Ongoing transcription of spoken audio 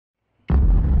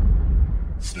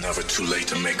It's never too late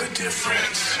to make a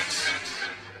difference.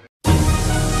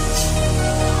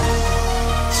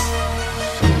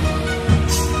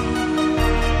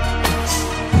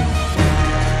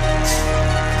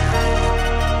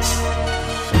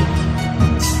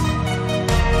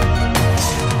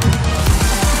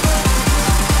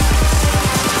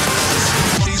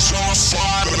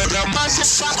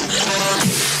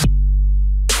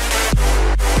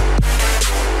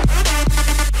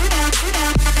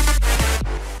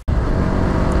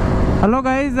 Hello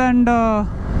guys, and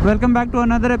welcome back to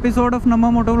another episode of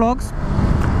Bangalore Motovloggers.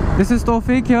 This is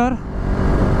Tawfiq here.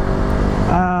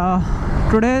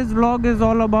 Today's vlog is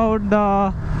all about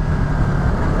the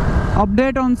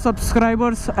update on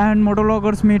subscribers and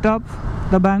Motovloggers Meetup,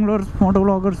 the Bangalore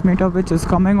Motovloggers Meetup, which is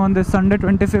coming on this Sunday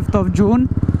 25th of June.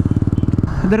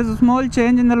 There is a small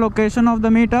change in the location of the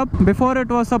meetup. Before it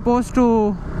was supposed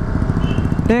to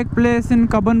take place in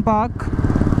Cubbon Park,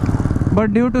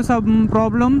 but due to some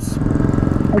problems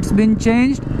it's been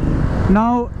changed.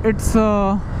 Now it's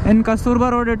in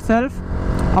Kasturba Road itself,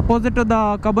 opposite to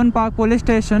the Cubbon Park police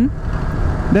station.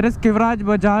 There is Kivraj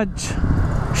Bajaj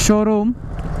showroom,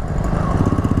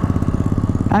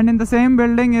 and in the same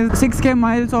building is 6k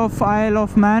miles of Isle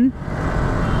of Man.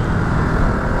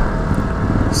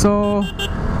 So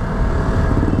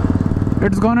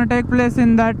it's gonna take place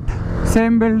in that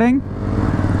same building.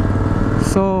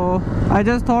 So I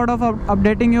just thought of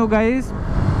updating you guys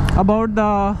about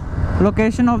the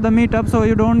location of the meetup so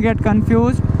you don't get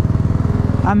confused.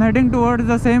 I'm heading towards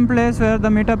the same place where the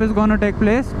meetup is gonna take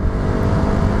place,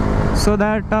 so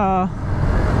that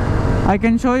I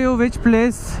can show you which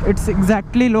place it's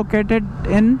exactly located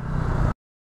in.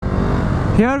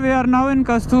 Here we are now in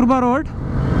Kasturba Road.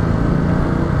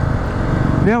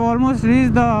 We have almost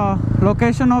reached the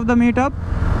location of the meetup.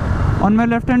 On my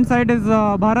left hand side is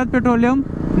Bharat Petroleum,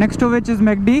 next to which is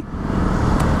McD,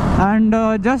 and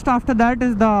just after that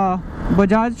is the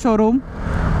Bajaj showroom.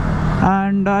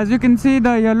 And as you can see,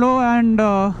 the yellow and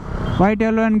white,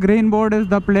 yellow and green board is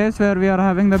the place where we are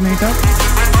having the meetup.